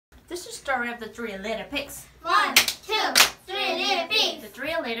is the story of the three little pigs. 1, 2, 3 little pigs. The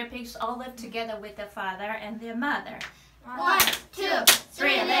three little pigs all lived together with their father and their mother. 1, 2,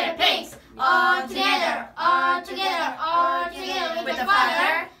 3 little pigs. All together, all together, all together with the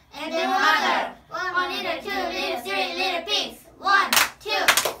father and the mother. 1 little, 2 little, 3 little pigs. 1, 2,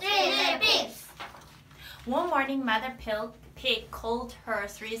 3 little pigs. One morning, Mother Pig called her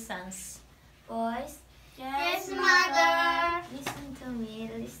three sons. Boys, Yes, mother. listen to me,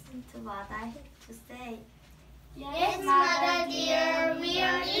 listen to what I have to say. Yes, mother dear, we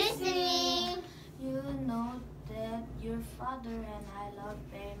are listening. You know that your father and I love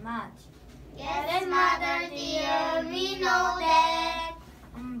very much. Yes, mother dear, we know that.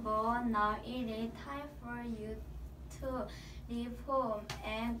 But now it is time for you to leave home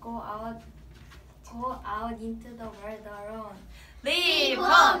and go out into the world alone. Leave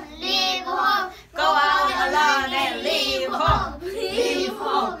home! Leave home. Go out alone and leave home! Leave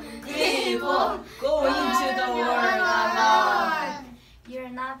home! Leave home! Go into the world alone! You're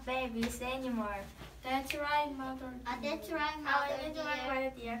not babies anymore. That's right, mother. That's right,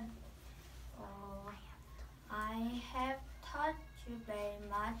 mother dear. Oh, I have taught you very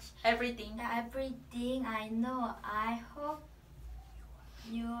much. Everything. Everything I know. I hope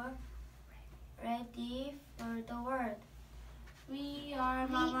you're ready for the world. We are,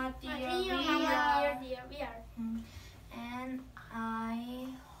 mama dear. We are. And I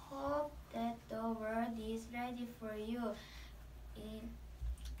hope that the world is ready for you.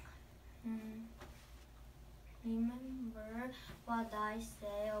 Remember what I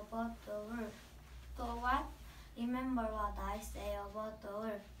say about the world. So what? Remember what I say about the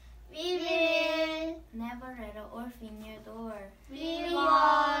world. We will. Never let a wolf in your door. We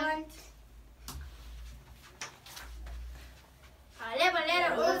want. Never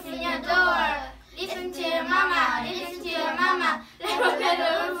let a wolf in your door. Listen to your mama. Listen to your mama. Never let a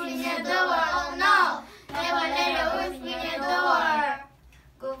wolf in your door. Oh no. Never let a wolf in your door.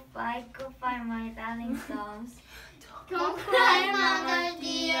 Goodbye, goodbye, my darling sons. Don't cry, mama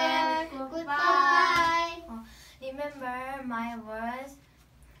dear. Goodbye. Remember my words.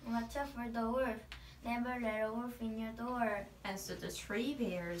 Watch out for the wolf. Never let a wolf in your door. And so the three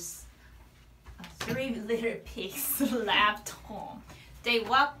little pigs left home. They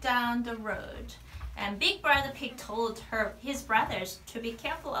walked down the road, and Big Brother Pig told his brothers to be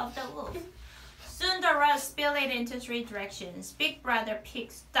careful of the wolf. Soon the road split into three directions. Big Brother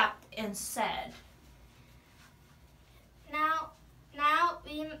Pig stopped and said, Now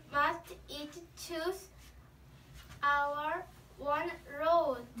we must each choose our one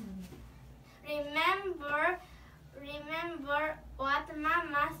road. Remember what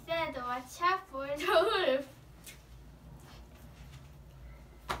Mama said. Watch out for the wolf.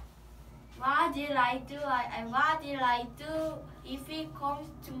 What did I do? What did I do if he comes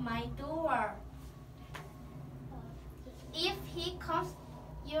to my door? If he comes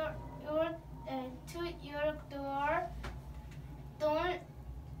to your door,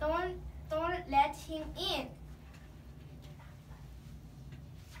 don't let him in.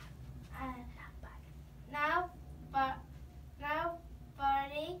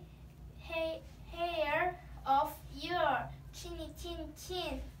 Buddy, hair of your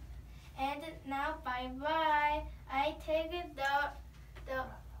chin. And now bye bye. I take the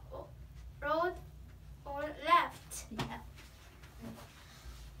road on left. yeah.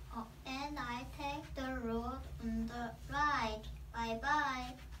 And I take the road on the right. Bye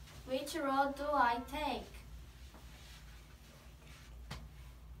bye. Which road do I take?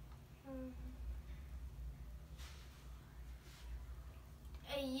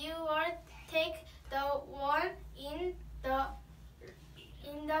 You will take the one in the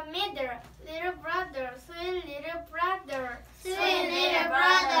middle. Little brother, sweet little brother, sweet little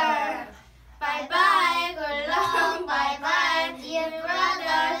brother.